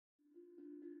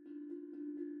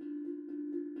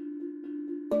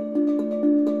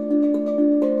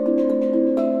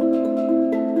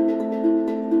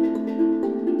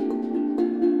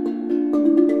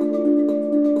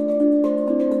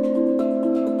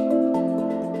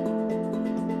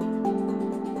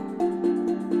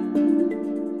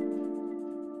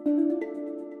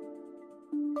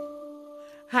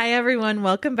Hi, everyone.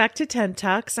 Welcome back to Tent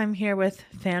Talks. I'm here with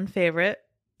fan favorite,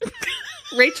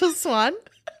 Rachel Swan.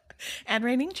 And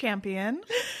reigning champion.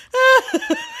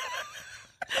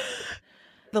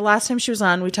 The last time she was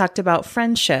on, we talked about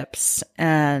friendships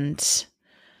and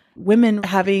women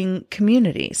having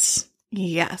communities.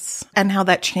 Yes. And how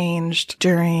that changed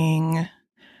during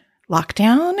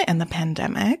lockdown and the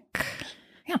pandemic.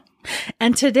 Yeah.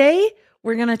 And today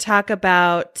we're going to talk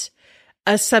about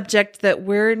a subject that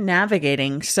we're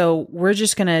navigating. So we're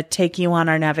just going to take you on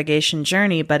our navigation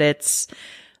journey, but it's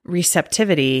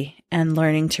receptivity and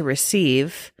learning to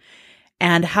receive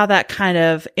and how that kind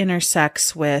of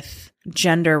intersects with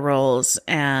gender roles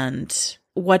and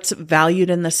what's valued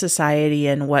in the society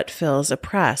and what feels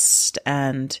oppressed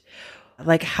and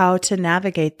like how to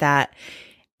navigate that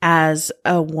as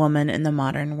a woman in the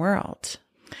modern world.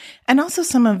 And also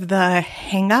some of the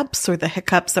hangups or the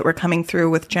hiccups that were coming through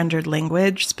with gendered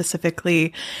language.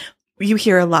 Specifically, you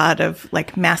hear a lot of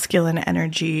like masculine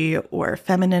energy or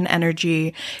feminine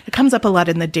energy. It comes up a lot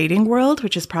in the dating world,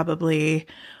 which is probably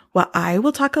what I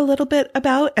will talk a little bit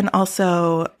about, and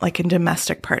also like in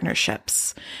domestic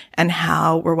partnerships and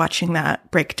how we're watching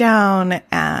that break down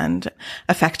and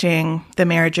affecting the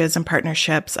marriages and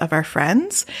partnerships of our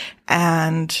friends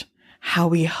and how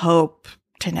we hope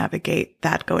to navigate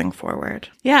that going forward.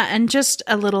 Yeah. And just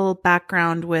a little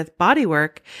background with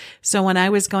bodywork. So when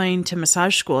I was going to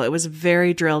massage school, it was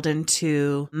very drilled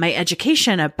into my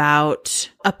education about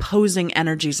opposing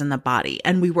energies in the body.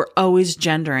 And we were always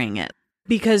gendering it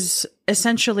because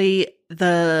essentially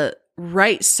the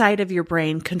right side of your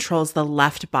brain controls the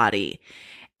left body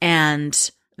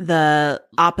and the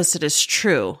opposite is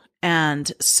true.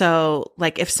 And so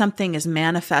like if something is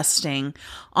manifesting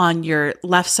on your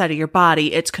left side of your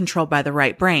body, it's controlled by the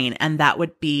right brain. And that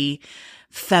would be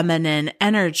feminine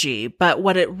energy. But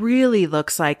what it really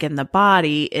looks like in the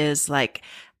body is like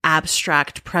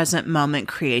abstract present moment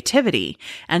creativity.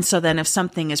 And so then if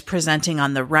something is presenting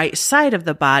on the right side of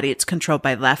the body, it's controlled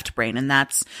by left brain. And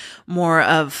that's more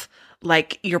of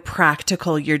like your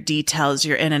practical, your details,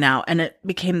 your in and out. And it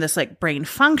became this like brain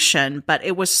function, but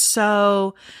it was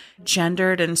so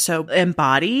gendered and so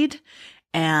embodied.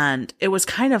 And it was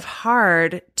kind of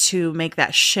hard to make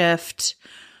that shift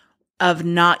of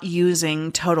not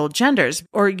using total genders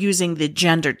or using the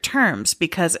gendered terms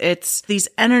because it's these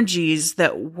energies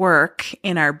that work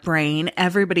in our brain.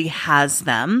 Everybody has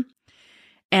them.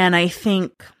 And I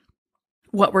think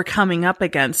what we're coming up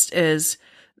against is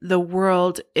the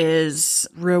world is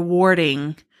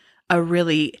rewarding a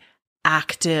really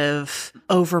active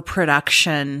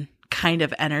overproduction kind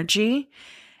of energy.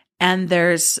 And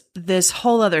there's this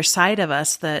whole other side of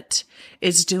us that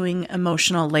is doing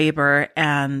emotional labor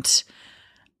and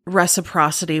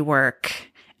reciprocity work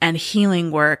and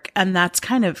healing work. And that's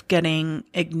kind of getting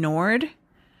ignored.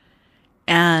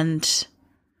 And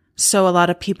so a lot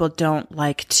of people don't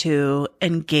like to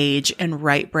engage in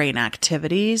right brain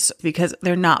activities because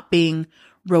they're not being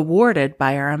rewarded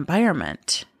by our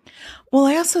environment. Well,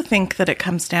 I also think that it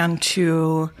comes down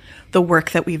to the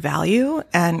work that we value.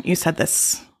 And you said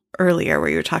this earlier where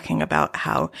you were talking about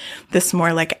how this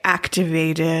more like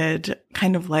activated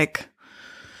kind of like,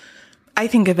 I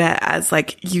think of it as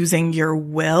like using your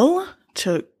will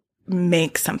to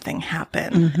make something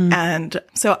happen. Mm-hmm. And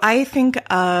so I think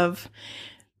of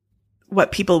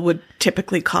what people would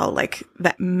typically call like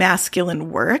that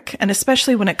masculine work. And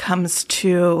especially when it comes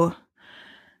to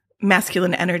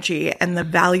masculine energy and the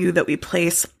value that we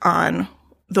place on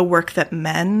the work that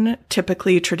men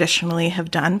typically traditionally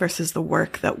have done versus the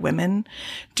work that women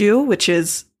do, which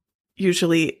is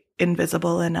usually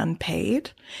invisible and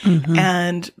unpaid. Mm-hmm.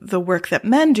 And the work that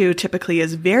men do typically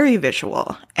is very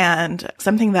visual and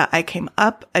something that I came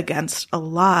up against a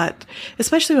lot,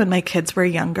 especially when my kids were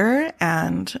younger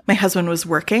and my husband was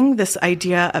working, this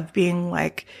idea of being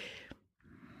like,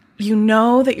 you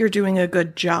know that you're doing a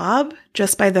good job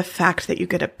just by the fact that you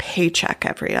get a paycheck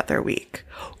every other week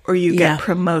or you get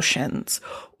promotions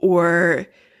or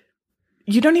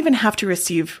you don't even have to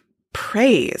receive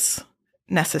praise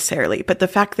necessarily, but the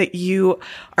fact that you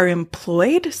are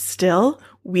employed still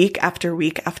week after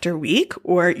week after week,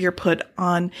 or you're put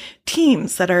on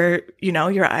teams that are, you know,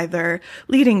 you're either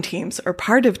leading teams or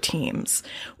part of teams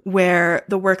where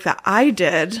the work that I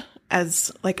did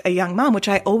as like a young mom, which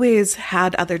I always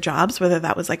had other jobs, whether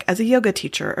that was like as a yoga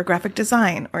teacher or graphic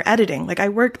design or editing. Like I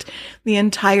worked the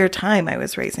entire time I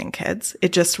was raising kids.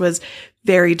 It just was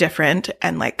very different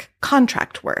and like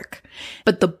contract work.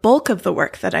 But the bulk of the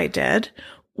work that I did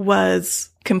was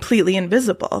completely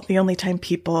invisible. The only time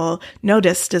people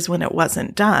noticed is when it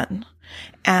wasn't done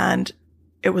and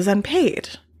it was unpaid.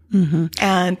 Mm-hmm.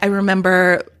 And I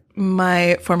remember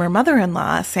my former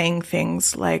mother-in-law saying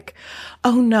things like,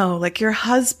 oh no, like your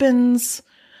husband's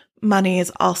money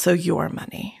is also your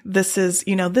money. This is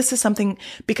something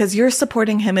because you're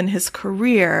supporting him in his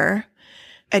career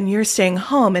and you're staying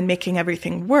home and making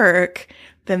everything work,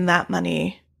 then that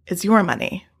money is your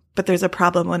money. But there's a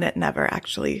problem when it never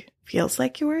actually feels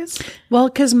like yours. Well,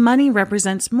 because money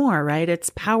represents more, right?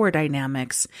 It's power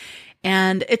dynamics.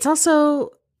 And it's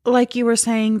also, like you were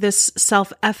saying, this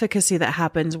self-efficacy that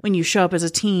happens when you show up as a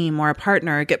team or a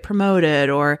partner, or get promoted,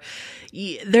 or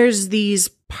there's these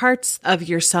parts of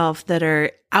yourself that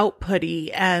are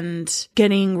outputty and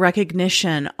getting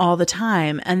recognition all the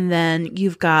time. And then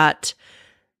you've got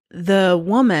the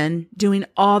woman doing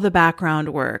all the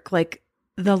background work. Like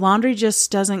the laundry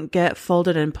just doesn't get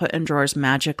folded and put in drawers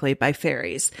magically by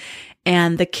fairies.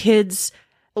 And the kids,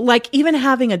 like even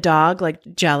having a dog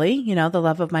like Jelly, the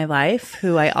love of my life,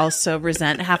 who I also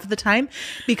resent half of the time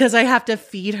because I have to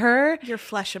feed her. Your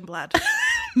flesh and blood.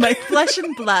 My flesh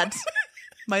and blood.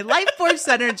 My life force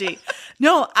energy.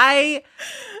 No,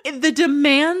 the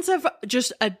demands of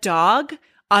just a dog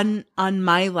on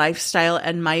my lifestyle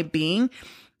and my being,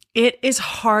 it is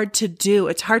hard to do.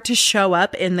 It's hard to show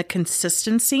up in the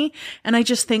consistency. And I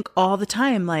just think all the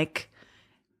time, like,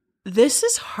 this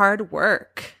is hard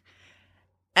work.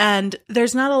 And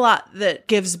there's not a lot that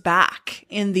gives back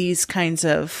in these kinds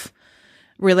of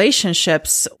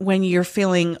relationships when you're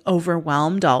feeling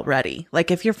overwhelmed already. Like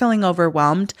if you're feeling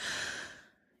overwhelmed,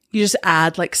 you just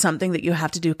add like something that you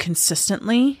have to do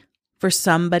consistently for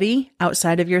somebody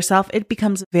outside of yourself. It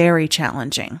becomes very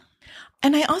challenging.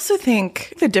 And I also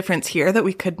think the difference here that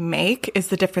we could make is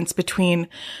the difference between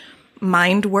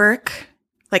mind work,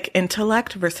 like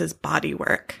intellect, versus body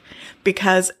work.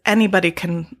 Because anybody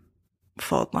can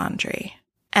fold laundry.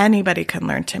 Anybody can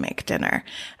learn to make dinner.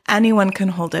 Anyone can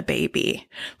hold a baby.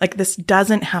 Like this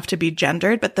doesn't have to be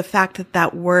gendered, but the fact that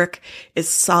that work is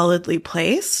solidly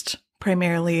placed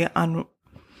primarily on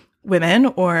women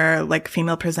or like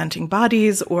female presenting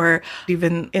bodies, or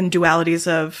even in dualities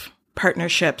of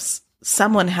partnerships,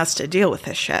 someone has to deal with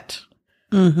this shit.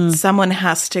 Mm-hmm. Someone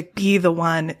has to be the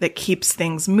one that keeps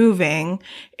things moving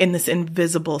in this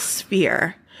invisible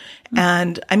sphere. Mm-hmm.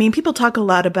 And I mean, people talk a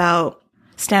lot about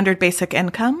standard basic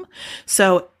income.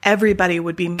 So everybody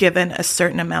would be given a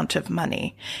certain amount of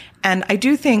money. And I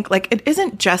do think like it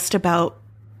isn't just about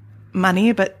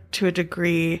money, but to a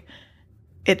degree,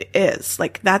 it is.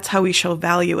 Like that's how we show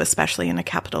value, especially in a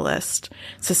capitalist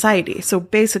society. So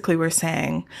basically we're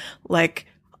saying like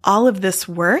all of this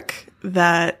work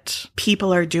that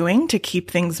people are doing to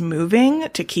keep things moving,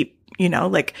 to keep,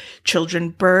 like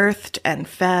children birthed and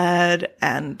fed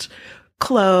and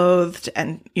clothed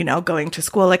and, going to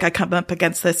school. Like I come up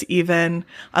against this even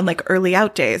on like early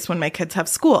out days when my kids have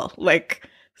school. Like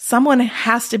someone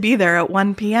has to be there at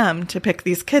 1 p.m. to pick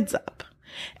these kids up.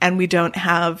 And we don't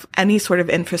have any sort of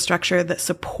infrastructure that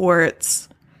supports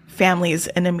families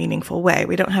in a meaningful way.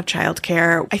 We don't have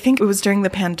childcare. I think it was during the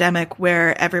pandemic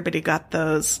where everybody got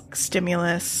those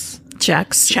stimulus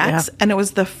checks. Yeah. And it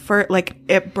was the first, like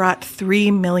it brought 3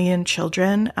 million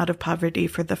children out of poverty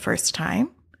for the first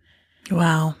time.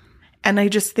 Wow. And I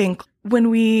just think when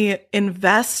we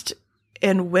invest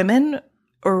in women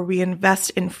or we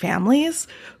invest in families,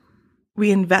 we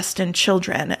invest in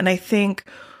children. And I think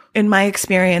in my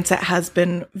experience, it has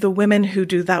been the women who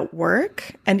do that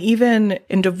work. And even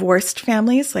in divorced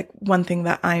families, like one thing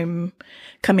that I'm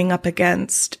coming up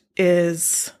against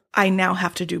is I now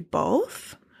have to do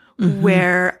both,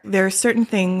 where there are certain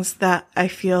things that I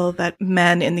feel that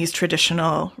men in these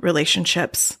traditional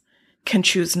relationships can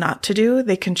choose not to do.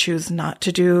 They can choose not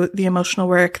to do the emotional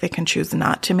work. They can choose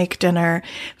not to make dinner.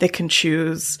 They can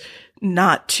choose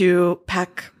not to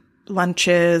pack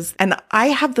lunches. And I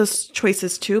have those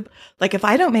choices too. Like if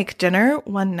I don't make dinner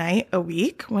one night a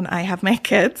week when I have my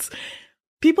kids,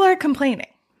 people are complaining.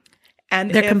 And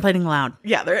they're complaining loud.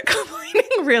 Yeah, they're complaining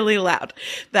really loud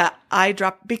that I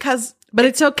drop because. But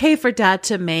it's okay for dad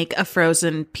to make a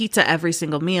frozen pizza every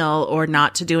single meal or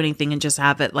not to do anything and just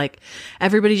have it like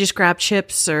everybody just grab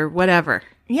chips or whatever.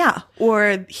 Yeah.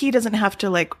 Or he doesn't have to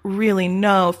like really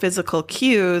know physical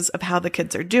cues of how the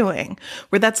kids are doing,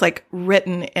 where that's like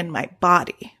written in my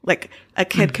body. Like a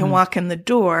kid can walk in the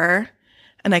door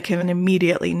and I can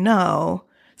immediately know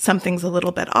something's a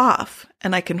little bit off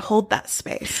and I can hold that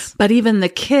space. But even the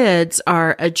kids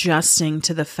are adjusting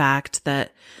to the fact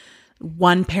that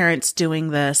one parent's doing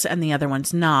this and the other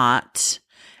one's not.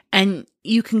 And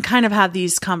you can kind of have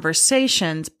these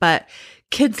conversations, but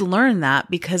kids learn that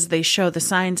because they show the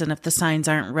signs. And if the signs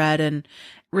aren't read and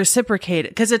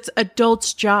reciprocated, because it's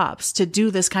adults' jobs to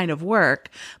do this kind of work,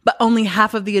 but only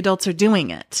half of the adults are doing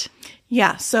it.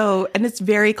 Yeah. So, and it's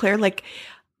very clear, like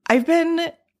I've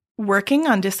been working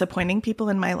on disappointing people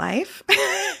in my life.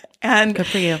 And good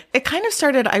for you. It kind of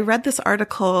started, I read this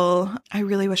article. I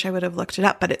really wish I would have looked it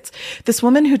up, but it's this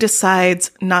woman who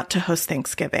decides not to host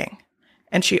Thanksgiving.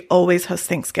 And she always hosts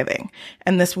Thanksgiving.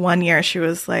 And this one year she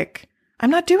was like, I'm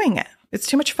not doing it. It's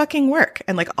too much fucking work.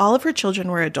 And like all of her children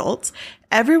were adults.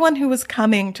 Everyone who was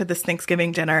coming to this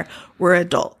Thanksgiving dinner were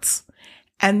adults.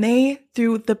 And they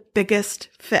threw the biggest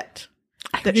fit.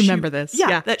 I remember this.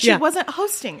 Yeah, that she wasn't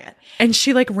hosting it. And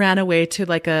she like ran away to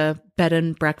like a bed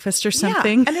and breakfast or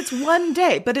something. Yeah, and it's one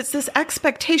day, but it's this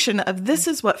expectation of this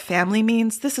is what family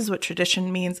means. This is what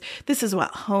tradition means. This is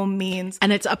what home means.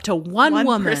 And it's up to one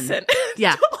woman person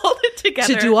yeah. to hold it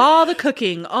together. To do all the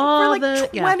cooking, all for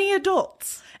like 20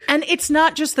 adults. And it's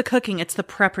not just the cooking, it's the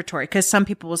preparatory. Because some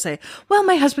people will say, well,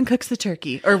 my husband cooks the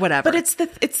turkey or whatever. But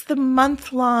it's the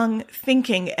month-long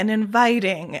thinking and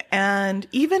inviting. And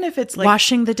even if it's like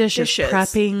washing the dishes.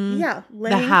 Prepping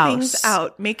laying the house. Things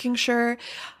out, making sure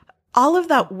all of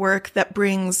that work that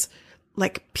brings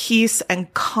like peace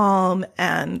and calm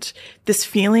and this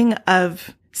feeling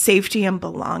of safety and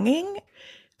belonging.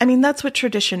 I mean, that's what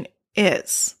tradition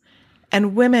is.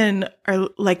 And women are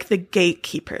like the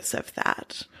gatekeepers of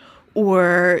that.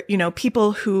 Or, you know,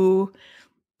 people who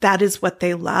that is what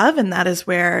they love and that is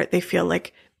where they feel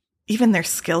like even their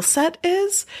skill set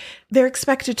is. They're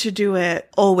expected to do it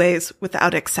always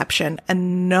without exception.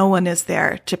 And no one is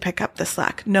there to pick up the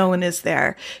slack. No one is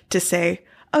there to say,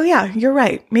 oh yeah, you're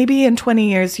right. Maybe in 20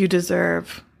 years you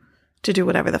deserve to do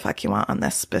whatever the fuck you want on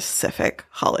this specific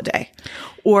holiday.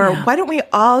 Or why don't we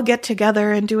all get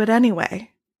together and do it anyway?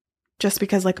 Just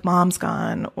because like mom's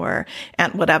gone or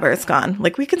aunt whatever is gone.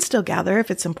 Like we can still gather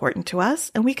if it's important to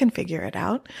us and we can figure it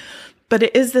out. But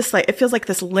it is this like, it feels like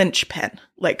this linchpin.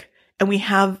 Like, and we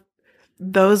have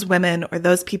those women or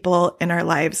those people in our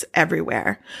lives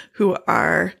everywhere who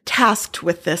are tasked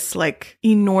with this like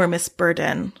enormous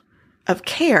burden of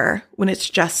care when it's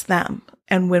just them.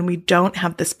 And when we don't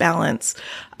have this balance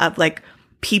of like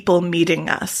people meeting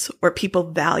us or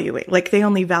people valuing, like they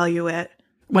only value it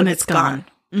when it's gone.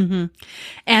 Mm-hmm.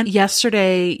 And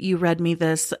yesterday you read me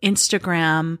this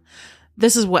Instagram.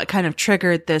 This is what kind of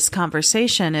triggered this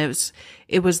conversation.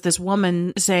 It was this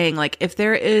woman saying like, if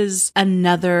there is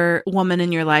another woman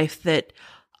in your life that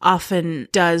often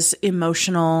does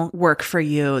emotional work for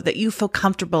you, that you feel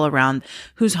comfortable around,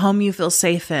 whose home you feel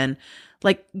safe in,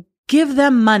 like give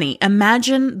them money.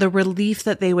 Imagine the relief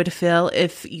that they would feel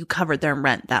if you covered their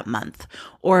rent that month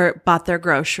or bought their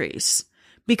groceries.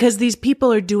 Because these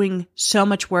people are doing so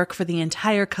much work for the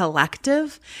entire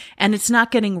collective and it's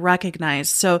not getting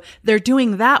recognized. So they're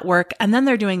doing that work and then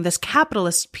they're doing this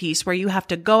capitalist piece where you have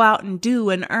to go out and do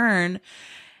and earn.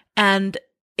 And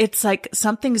it's like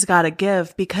something's got to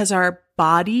give because our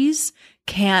bodies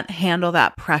can't handle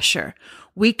that pressure.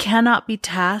 We cannot be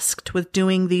tasked with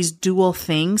doing these dual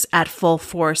things at full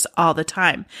force all the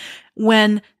time.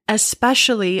 When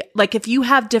especially like if you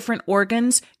have different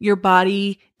organs, your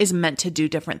body is meant to do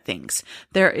different things.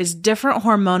 There is different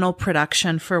hormonal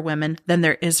production for women than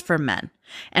there is for men.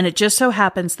 And it just so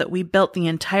happens that we built the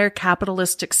entire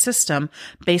capitalistic system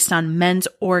based on men's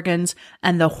organs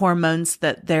and the hormones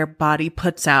that their body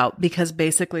puts out because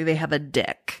basically they have a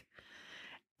dick.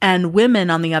 And women,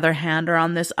 on the other hand, are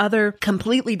on this other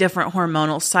completely different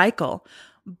hormonal cycle.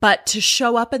 But to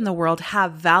show up in the world,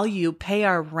 have value, pay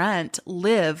our rent,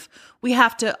 live, we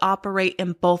have to operate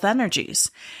in both energies.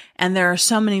 And there are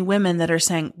so many women that are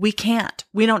saying, we can't,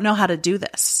 we don't know how to do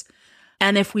this.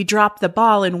 And if we drop the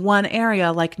ball in one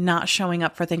area, like not showing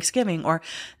up for Thanksgiving or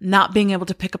not being able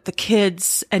to pick up the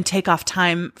kids and take off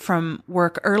time from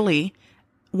work early,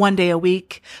 one day a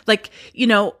week, like, you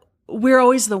know, we're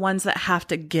always the ones that have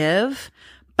to give,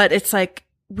 but it's like,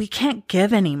 we can't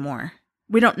give anymore.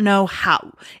 We don't know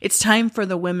how. It's time for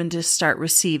the women to start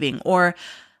receiving or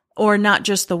not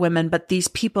just the women, but these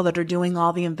people that are doing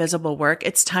all the invisible work.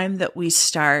 It's time that we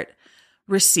start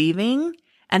receiving.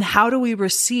 And how do we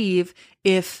receive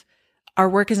if our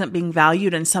work isn't being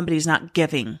valued and somebody's not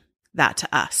giving that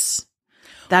to us?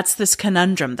 That's this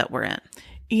conundrum that we're in.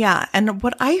 Yeah. And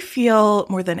what I feel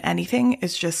more than anything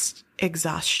is just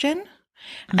exhaustion.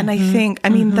 And I think, I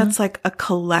mean, that's like a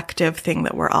collective thing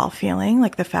that we're all feeling,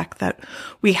 like the fact that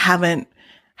we haven't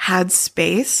had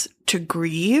space to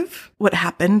grieve what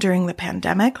happened during the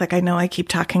pandemic. Like I know I keep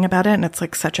talking about it and it's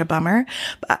like such a bummer,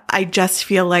 but I just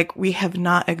feel like we have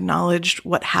not acknowledged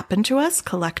what happened to us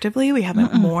collectively. We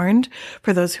haven't mourned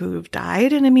for those who have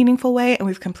died in a meaningful way. And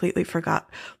we've completely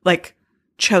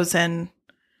chosen,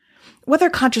 whether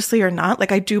consciously or not,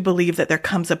 like I do believe that there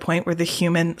comes a point where the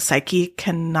human psyche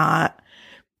cannot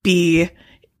be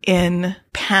in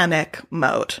panic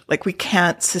mode. Like we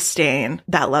can't sustain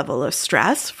that level of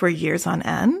stress for years on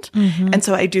end. And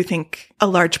so I do think a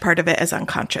large part of it is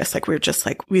unconscious. Like we're just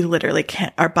like, we literally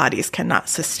can't, our bodies cannot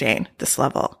sustain this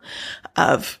level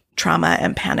of trauma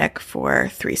and panic for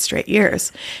 3 straight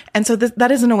years. And so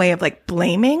that isn't a way of like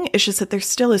blaming. It's just that there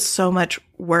still is so much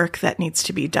work that needs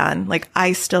to be done. Like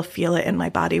I still feel it in my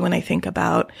body when I think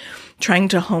about trying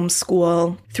to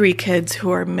homeschool 3 kids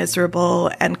who are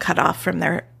miserable and cut off from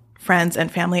their friends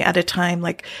and family at a time.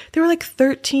 Like they were like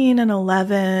 13 and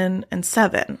 11 and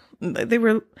 7. They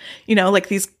were, you know, like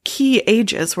these key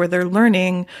ages where they're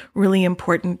learning really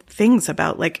important things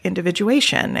about like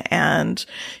individuation and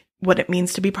what it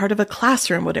means to be part of a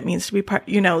classroom, what it means to be part,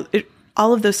 you know,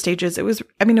 all of those stages. It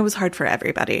was hard for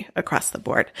everybody across the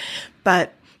board.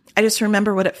 But I just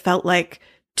remember what it felt like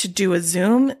to do a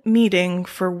Zoom meeting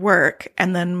for work.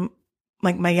 And then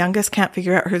like my youngest can't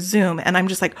figure out her Zoom. And I'm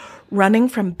just like running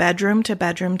from bedroom to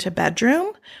bedroom to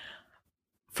bedroom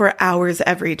for hours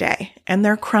every day. And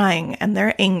they're crying and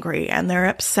they're angry and they're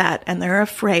upset and they're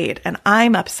afraid. And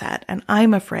I'm upset and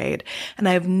I'm afraid. And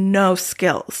I have no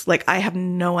skills. Like I have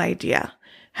no idea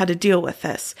how to deal with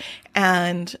this.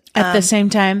 And at the same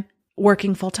time,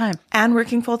 working full time. And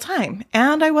working full time.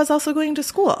 And I was also going to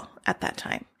school at that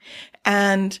time.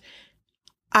 And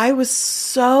I was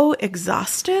so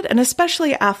exhausted. And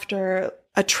especially after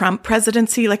a Trump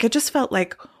presidency, like it just felt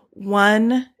like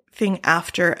one thing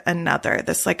after another,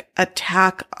 this like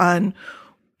attack on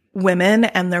women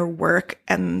and their work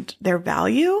and their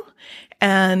value.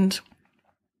 And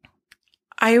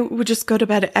I would just go to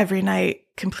bed every night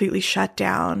completely shut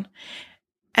down.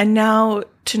 And now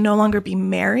to no longer be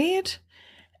married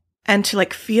and to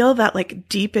like feel that like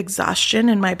deep exhaustion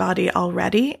in my body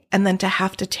already, and then to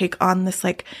have to take on this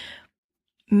like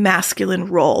masculine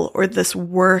role or this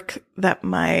work that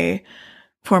my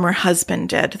former husband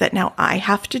did that now I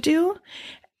have to do.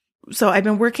 So I've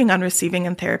been working on receiving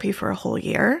in therapy for a whole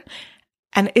year,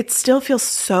 and it still feels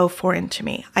so foreign to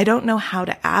me. I don't know how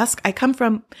to ask. I come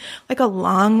from like a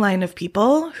long line of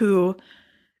people who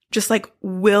just like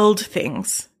willed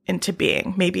things into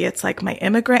being. Maybe it's like my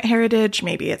immigrant heritage.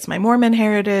 Maybe it's my Mormon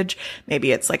heritage.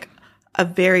 Maybe it's like a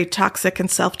very toxic and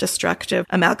self-destructive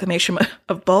amalgamation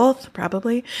of both,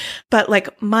 probably. But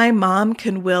like my mom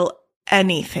can will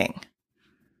anything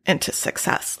into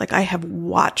success. Like I have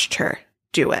watched her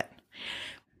do it.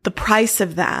 The price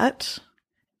of that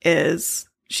is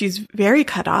she's very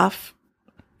cut off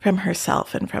from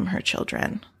herself and from her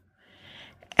children.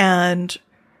 And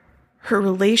her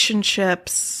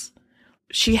relationships,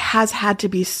 she has had to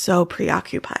be so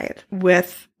preoccupied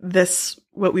with this,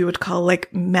 what we would call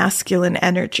like masculine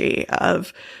energy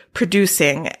of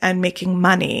producing and making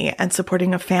money and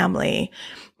supporting a family.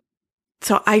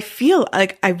 So I feel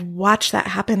like I've watched that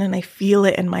happen and I feel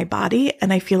it in my body,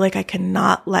 and I feel like I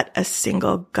cannot let a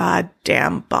single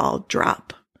goddamn ball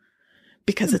drop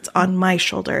because it's on my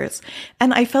shoulders.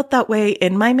 And I felt that way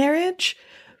in my marriage,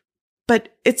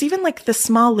 but it's even like the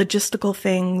small logistical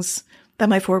things that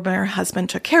my former husband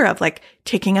took care of, like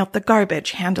taking out the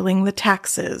garbage, handling the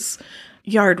taxes,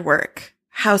 yard work,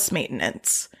 house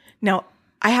maintenance. Now,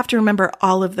 I have to remember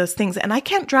all of those things, and I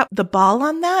can't drop the ball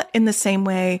on that in the same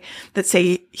way that,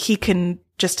 say, he can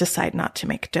just decide not to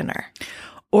make dinner.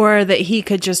 Or that he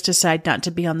could just decide not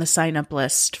to be on the sign-up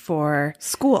list for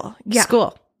school. Yeah.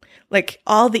 School. Like,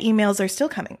 all the emails are still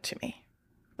coming to me.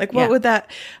 Like, what would that,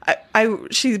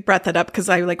 she brought that up because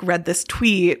I like read this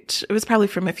tweet. It was probably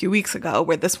from a few weeks ago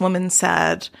where this woman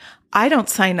said, I don't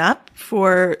sign up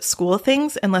for school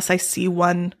things unless I see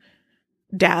one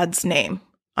dad's name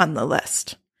on the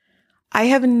list. I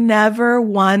have never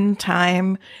one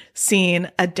time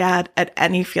seen a dad at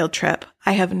any field trip.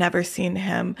 I have never seen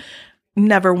him,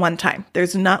 never one time.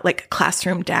 There's not like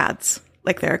classroom dads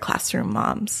like there are classroom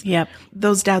moms. Yep.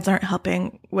 Those dads aren't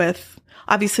helping with,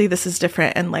 obviously this is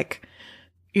different in like,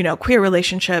 you know, queer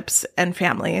relationships and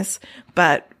families,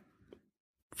 but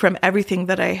from everything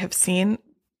that I have seen,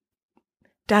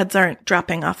 dads aren't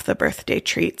dropping off the birthday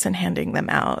treats and handing them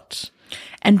out.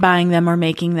 And buying them or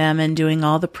making them and doing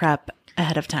all the prep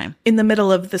ahead of time. In the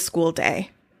middle of the school day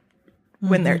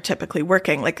when they're typically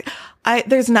working. Like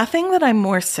there's nothing that I'm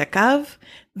more sick of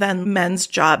than men's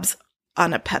jobs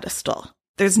on a pedestal.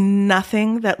 There's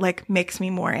nothing that like makes me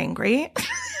more angry.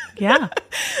 Yeah.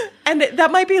 And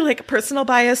that might be like personal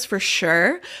bias for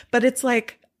sure, but it's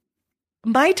like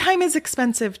my time is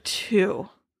expensive too.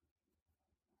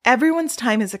 Everyone's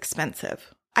time is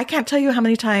expensive. I can't tell you how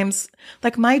many times,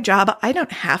 like my job, I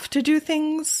don't have to do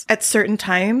things at certain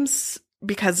times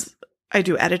because I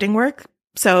do editing work.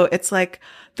 So it's like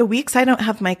the weeks I don't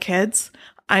have my kids,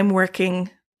 I'm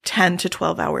working 10 to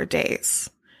 12-hour days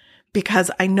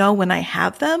because I know when I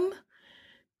have them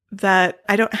that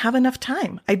I don't have enough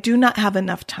time. I do not have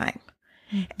enough time.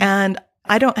 Mm-hmm. And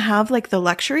I don't have like the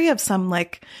luxury of some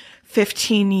like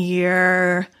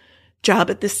 15-year job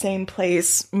at the same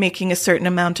place, making a certain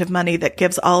amount of money that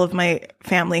gives all of my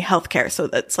family healthcare. So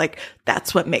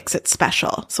that's what makes it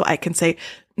special. So I can say,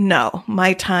 no,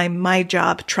 my time, my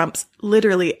job trumps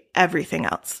literally everything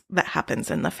else that happens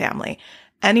in the family.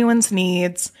 Anyone's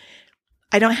needs.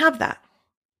 I don't have that.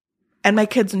 And my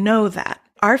kids know that.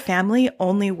 Our family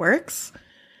only works,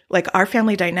 like our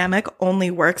family dynamic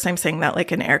only works, I'm saying that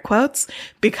like in air quotes,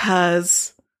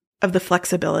 because of the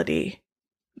flexibility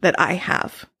that I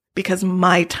have, because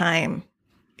my time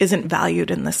isn't valued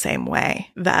in the same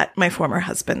way that my former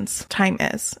husband's time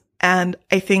is. And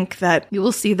I think that you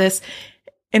will see this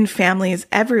in families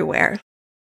everywhere.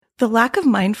 The lack of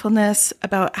mindfulness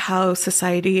about how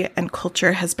society and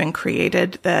culture has been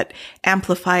created that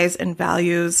amplifies and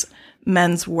values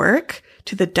men's work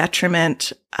to the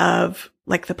detriment of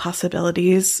like the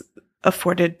possibilities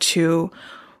afforded to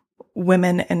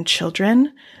women and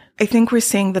children. I think we're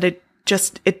seeing that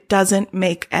it doesn't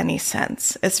make any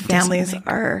sense as families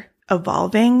are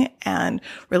evolving and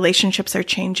relationships are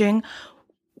changing.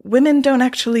 Women don't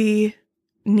actually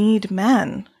need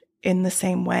men in the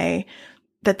same way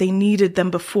that they needed them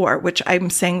before, which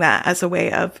I'm saying that as a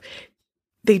way of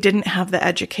they didn't have the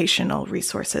educational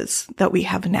resources that we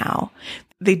have now.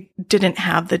 They didn't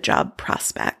have the job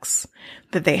prospects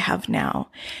that they have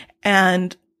now.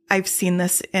 And I've seen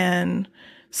this in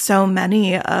so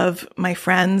many of my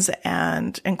friends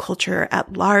and in culture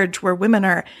at large, where women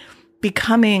are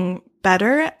becoming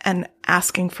better and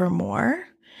asking for more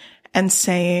and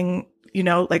saying, you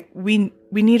know, like we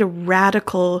need a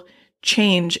radical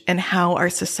change in how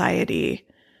our society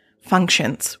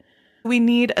functions. We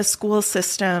need a school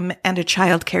system and a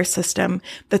childcare system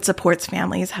that supports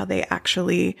families how they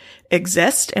actually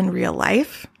exist in real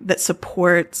life, that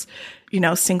supports, you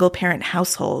know, single parent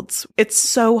households. It's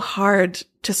so hard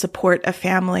to support a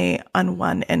family on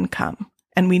one income.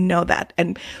 And we know that.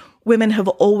 And women have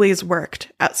always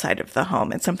worked outside of the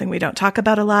home. It's something we don't talk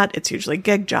about a lot. It's usually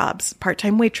gig jobs,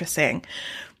 part-time waitressing,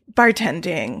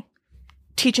 bartending,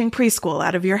 teaching preschool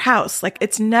out of your house. Like,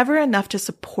 it's never enough to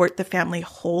support the family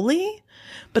wholly,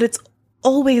 but it's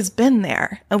always been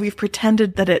there. And we've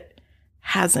pretended that it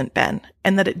hasn't been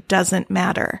and that it doesn't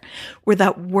matter, where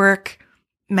that work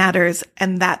matters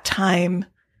and that time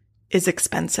is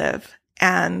expensive.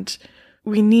 And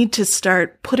we need to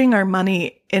start putting our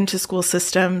money into school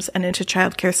systems and into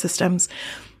childcare systems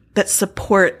that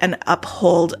support and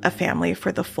uphold a family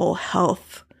for the full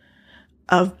health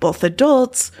of both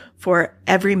adults, for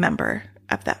every member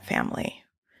of that family.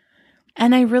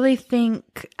 And I really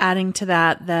think, adding to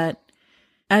that, that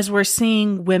as we're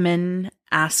seeing women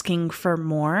asking for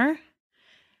more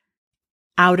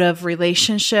out of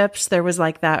relationships, there was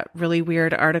like that really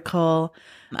weird article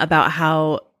about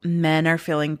how men are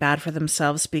feeling bad for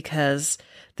themselves because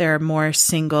there are more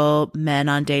single men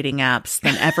on dating apps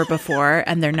than ever before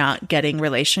and they're not getting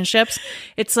relationships.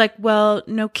 It's like, well,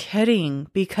 no kidding,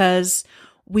 because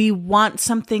we want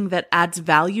something that adds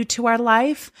value to our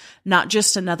life, not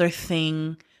just another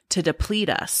thing to deplete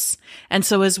us. And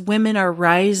so as women are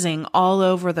rising all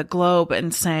over the globe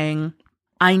and saying,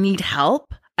 I need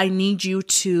help, I need you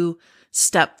to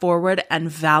step forward and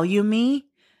value me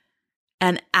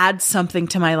and add something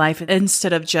to my life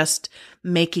instead of just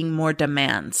making more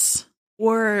demands.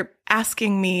 Or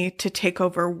asking me to take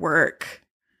over work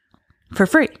for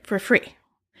free.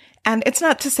 And it's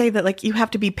not to say that like you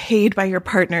have to be paid by your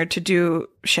partner to do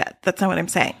shit. That's not what I'm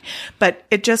saying. But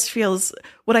it just feels,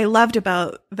 what I loved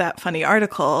about that funny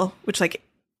article, which like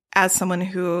as someone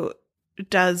who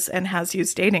does and has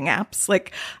used dating apps,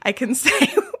 like I can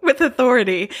say with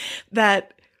authority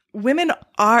that women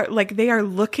are like, they are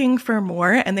looking for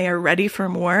more and they are ready for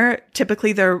more.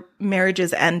 Typically their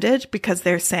marriages ended because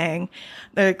they're saying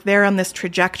they're on this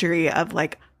trajectory of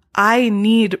like, I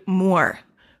need more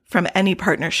from any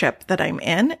partnership that I'm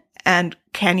in. And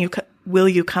will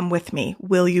you come with me?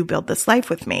 Will you build this life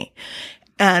with me?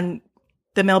 And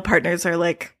the male partners are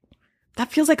like,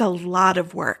 that feels like a lot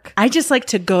of work. I just like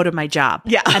to go to my job.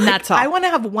 Yeah. And that's all. I want to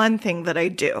have one thing that I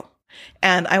do.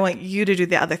 And I want you to do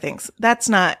the other things. That's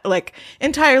not like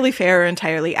entirely fair or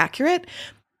entirely accurate,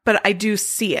 but I do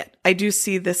see it. I do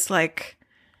see this, like,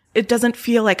 it doesn't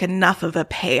feel like enough of a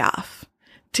payoff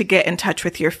to get in touch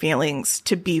with your feelings,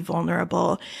 to be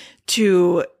vulnerable,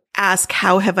 to ask,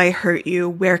 how have I hurt you?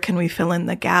 Where can we fill in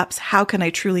the gaps? How can I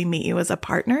truly meet you as a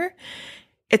partner?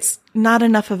 It's not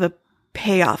enough of a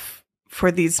payoff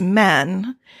for these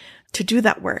men to do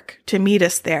that work, to meet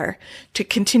us there, to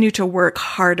continue to work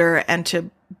harder and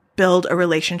to build a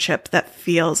relationship that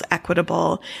feels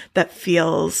equitable, that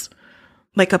feels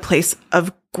like a place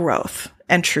of growth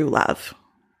and true love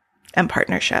and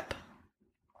partnership.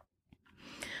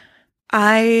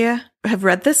 I have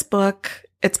read this book.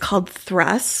 It's called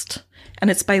Thrust, and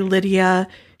it's by Lydia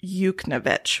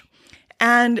Yuknavitch.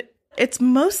 And it's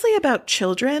mostly about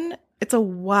children. It's a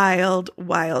wild,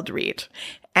 wild read.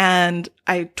 And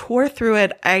I tore through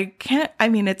it.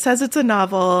 It says it's a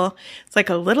novel. It's like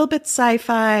a little bit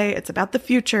sci-fi. It's about the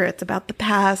future. It's about the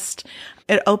past.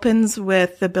 It opens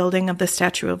with the building of the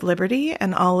Statue of Liberty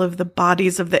and all of the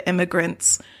bodies of the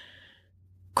immigrants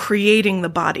creating the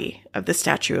body of the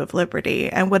Statue of Liberty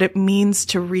and what it means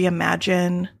to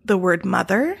reimagine the word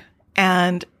mother.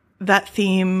 And that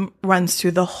theme runs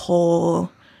through the whole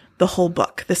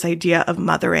book, this idea of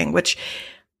mothering, which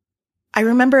I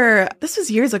remember this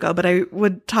was years ago, but I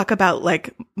would talk about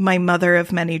like my mother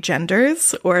of many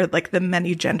genders or like the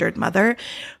many gendered mother.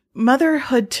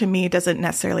 Motherhood to me doesn't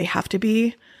necessarily have to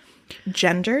be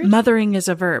gendered. Mothering is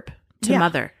a verb to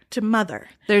mother. To mother.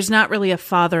 There's not really a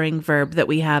fathering verb that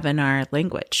we have in our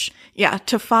language. Yeah.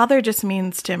 To father just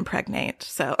means to impregnate.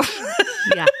 So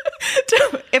yeah.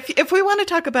 If we want to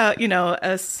talk about,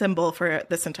 a symbol for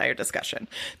this entire discussion,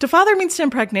 to father means to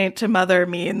impregnate. To mother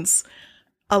means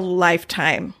a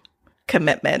lifetime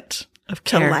commitment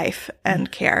to life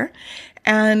and care.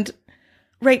 And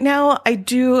right now I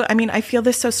feel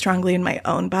this so strongly in my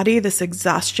own body, this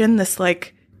exhaustion, this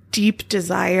like deep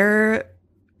desire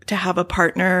to have a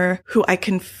partner who I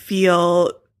can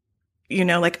feel,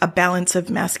 like a balance of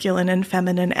masculine and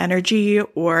feminine energy,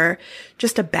 or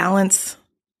just a balance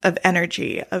of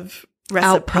energy, of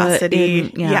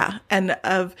reciprocity. And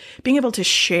of being able to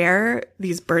share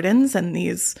these burdens and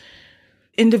these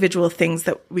individual things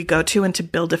that we go to and to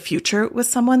build a future with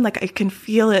someone. Like I can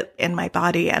feel it in my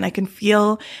body, and I can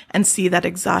feel and see that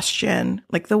exhaustion.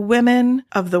 Like the women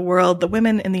of the world, the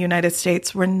women in the United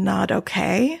States were not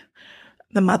okay.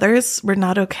 The mothers were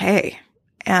not okay.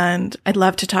 And I'd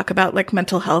love to talk about like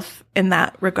mental health in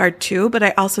that regard too. But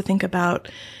I also think about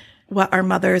what our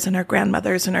mothers and our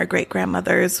grandmothers and our great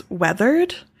grandmothers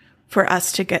weathered for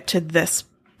us to get to this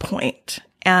point.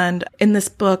 And in this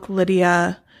book,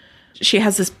 Lydia, she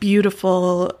has this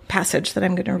beautiful passage that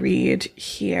I'm going to read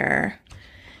here.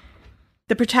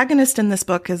 The protagonist in this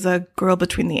book is a girl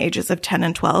between the ages of 10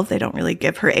 and 12. They don't really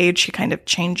give her age. She kind of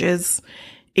changes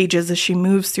ages as she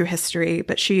moves through history,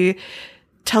 but she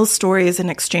tells stories in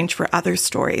exchange for other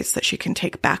stories that she can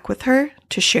take back with her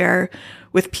to share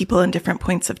with people in different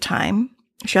points of time.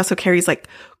 She also carries like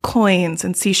coins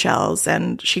and seashells,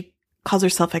 and she calls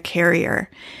herself a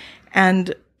carrier.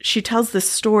 And she tells this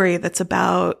story it's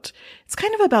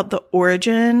kind of about the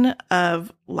origin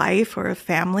of life or of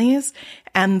families.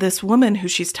 And this woman who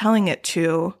she's telling it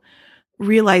to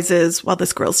realizes while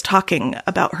this girl's talking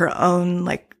about her own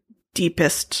like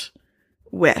deepest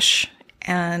wish.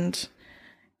 And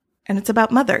it's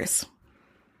about mothers.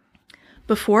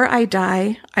 Before I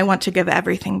die, I want to give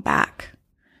everything back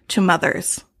to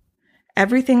mothers.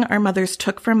 Everything our mothers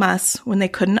took from us when they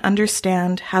couldn't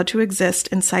understand how to exist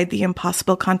inside the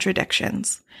impossible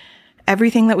contradictions.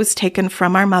 Everything that was taken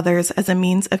from our mothers as a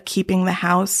means of keeping the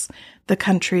house, the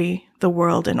country, the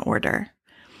world in order.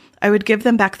 I would give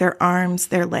them back their arms,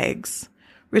 their legs.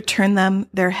 Return them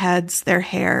their heads, their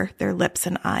hair, their lips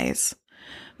and eyes.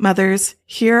 Mothers,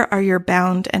 here are your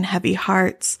bound and heavy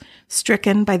hearts,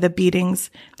 stricken by the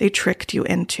beatings they tricked you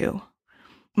into.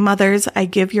 Mothers, I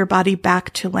give your body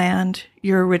back to land,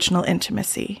 your original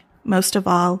intimacy. Most of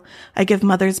all, I give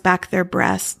mothers back their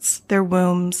breasts, their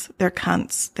wombs, their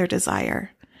cunts, their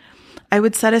desire. I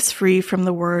would set us free from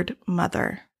the word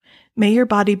mother. May your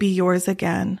body be yours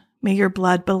again. May your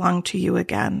blood belong to you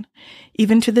again.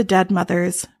 Even to the dead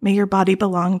mothers, may your body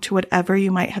belong to whatever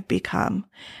you might have become,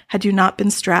 had you not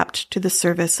been strapped to the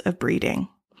service of breeding.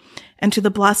 And to the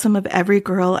blossom of every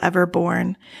girl ever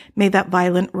born, may that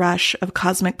violent rush of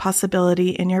cosmic possibility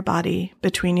in your body,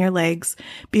 between your legs,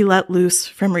 be let loose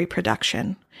from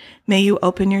reproduction. May you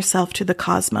open yourself to the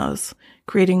cosmos,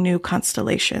 creating new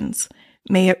constellations.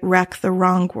 May it wreck the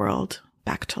wrong world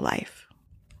back to life.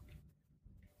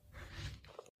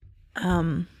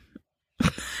 I've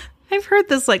heard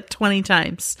this like 20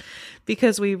 times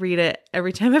because we read it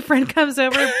every time a friend comes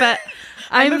over, but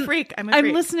I'm a freak. I'm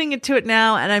listening to it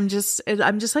now, and I'm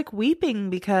just like weeping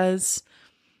because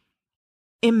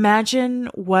imagine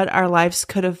what our lives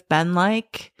could have been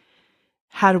like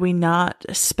had we not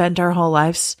spent our whole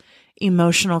lives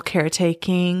emotional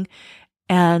caretaking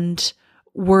and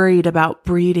worried about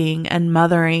breeding and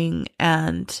mothering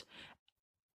and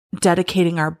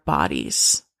dedicating our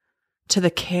bodies to the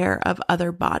care of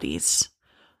other bodies,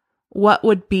 what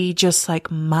would be just like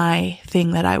my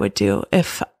thing that I would do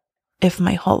if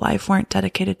my whole life weren't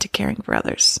dedicated to caring for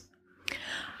others?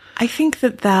 I think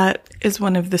that is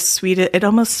one of the sweetest, it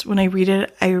almost, when I read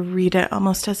it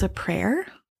almost as a prayer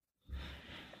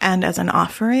and as an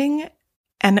offering.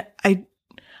 And I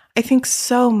think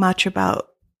so much about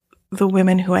the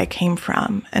women who I came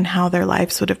from and how their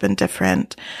lives would have been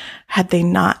different had they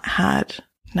not had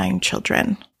 9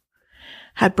 children,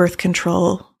 had birth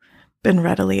control been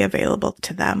readily available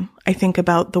to them. I think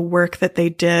about the work that they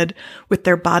did with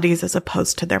their bodies as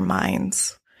opposed to their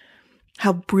minds.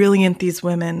 How brilliant these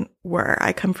women were.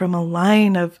 I come from a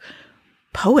line of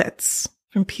poets,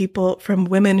 from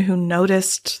women who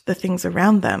noticed the things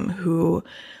around them, who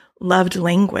loved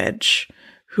language,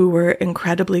 who were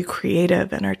incredibly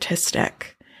creative and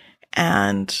artistic,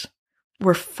 and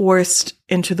were forced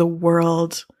into the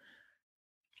world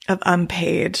of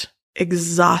unpaid,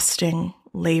 exhausting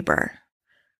labor.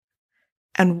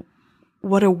 And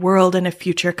what a world and a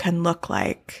future can look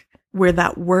like where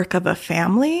that work of a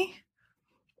family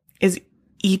is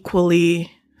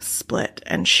equally split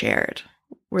and shared,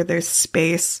 where there's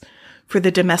space for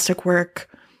the domestic work,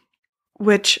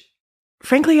 which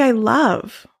frankly I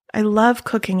love. I love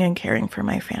cooking and caring for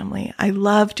my family. I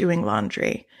love doing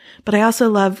laundry, but I also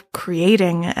love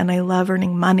creating, and I love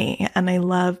earning money, and I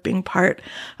love being part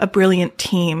of brilliant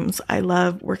teams. I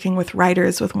love working with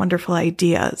writers with wonderful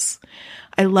ideas.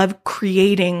 I love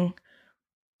creating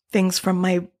things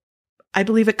I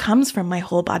believe it comes from my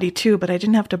whole body too, but I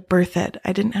didn't have to birth it.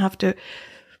 I didn't have to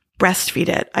breastfeed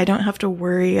it. I don't have to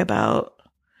worry about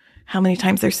how many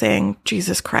times they're saying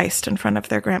Jesus Christ in front of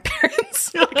their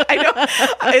grandparents.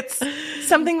 It's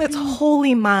something that's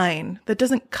wholly mine, that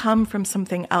doesn't come from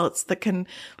something else, that can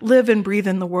live and breathe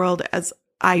in the world as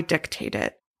I dictate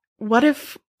it. What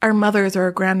if our mothers or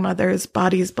our grandmothers'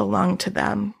 bodies belonged to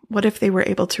them? What if they were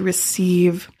able to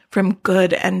receive from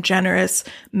good and generous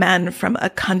men from a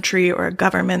country or a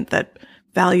government that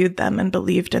valued them and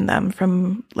believed in them,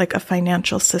 from like a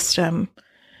financial system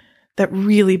that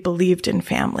really believed in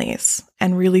families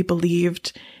and really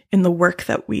believed in the work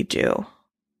that we do.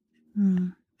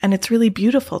 Mm. And it's really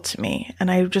beautiful to me.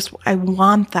 And I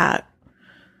want that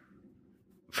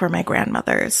for my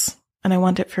grandmothers, and I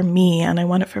want it for me, and I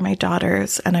want it for my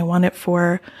daughters, and I want it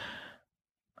for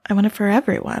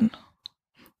everyone.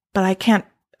 But I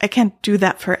can't do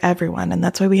that for everyone. And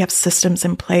that's why we have systems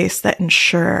in place that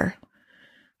ensure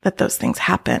that those things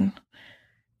happen.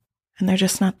 And they're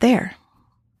just not there.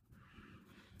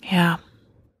 Yeah.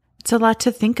 It's a lot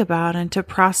to think about and to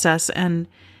process, and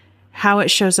how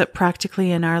it shows up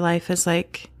practically in our life is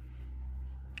like,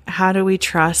 how do we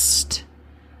trust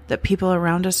that people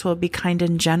around us will be kind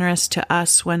and generous to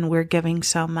us when we're giving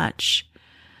so much?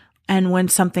 And when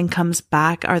something comes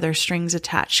back, are there strings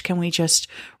attached? Can we just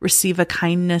receive a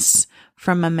kindness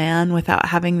from a man without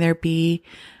having there be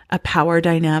a power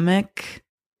dynamic?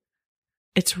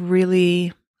 It's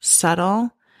really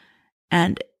subtle.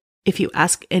 And if you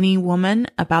ask any woman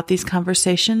about these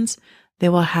conversations, they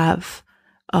will have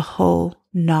a whole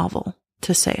novel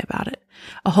to say about it,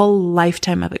 a whole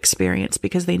lifetime of experience,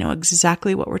 because they know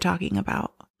exactly what we're talking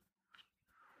about.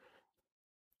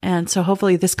 And so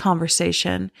hopefully this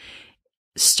conversation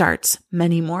starts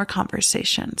many more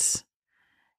conversations.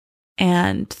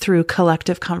 And through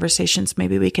collective conversations,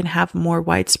 maybe we can have more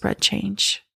widespread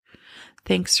change.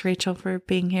 Thanks, Rachel, for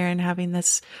being here and having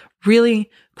this really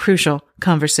crucial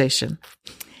conversation.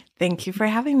 Thank you for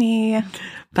having me.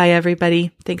 Bye, everybody.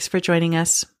 Thanks for joining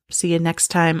us. See you next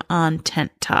time on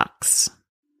Tent Talks.